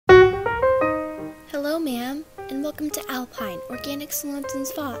Hello, ma'am, and welcome to Alpine Organic Salons and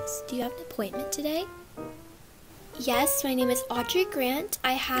Spas. Do you have an appointment today? Yes, my name is Audrey Grant.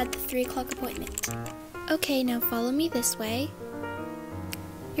 I had the 3 o'clock appointment. Okay, now follow me this way.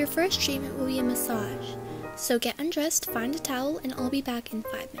 Your first treatment will be a massage. So get undressed, find a towel, and I'll be back in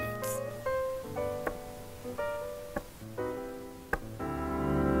 5 minutes.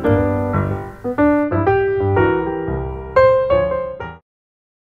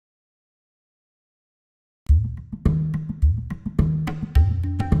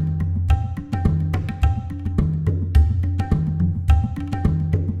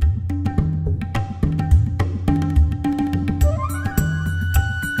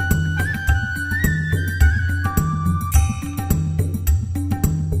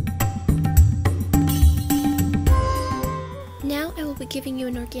 Now I will be giving you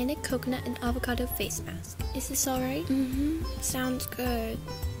an organic coconut and avocado face mask. Is this alright? Sounds good.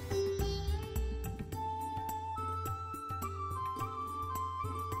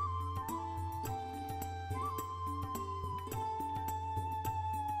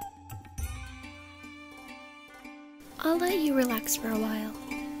 I'll let you relax for a while.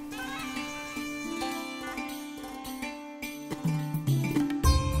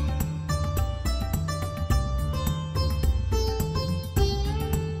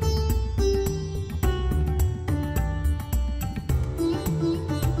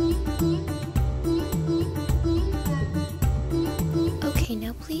 Okay,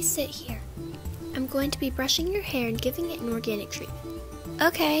 now please sit here. I'm going to be brushing your hair and giving it an organic treatment.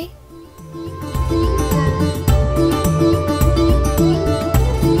 Okay.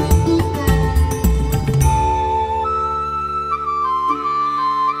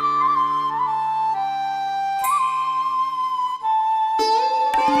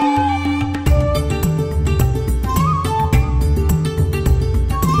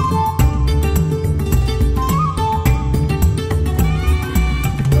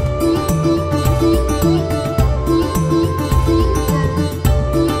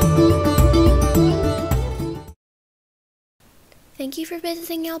 Thank you for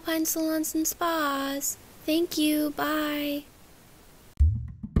visiting Alpine Salons and Spas. Thank you. Bye.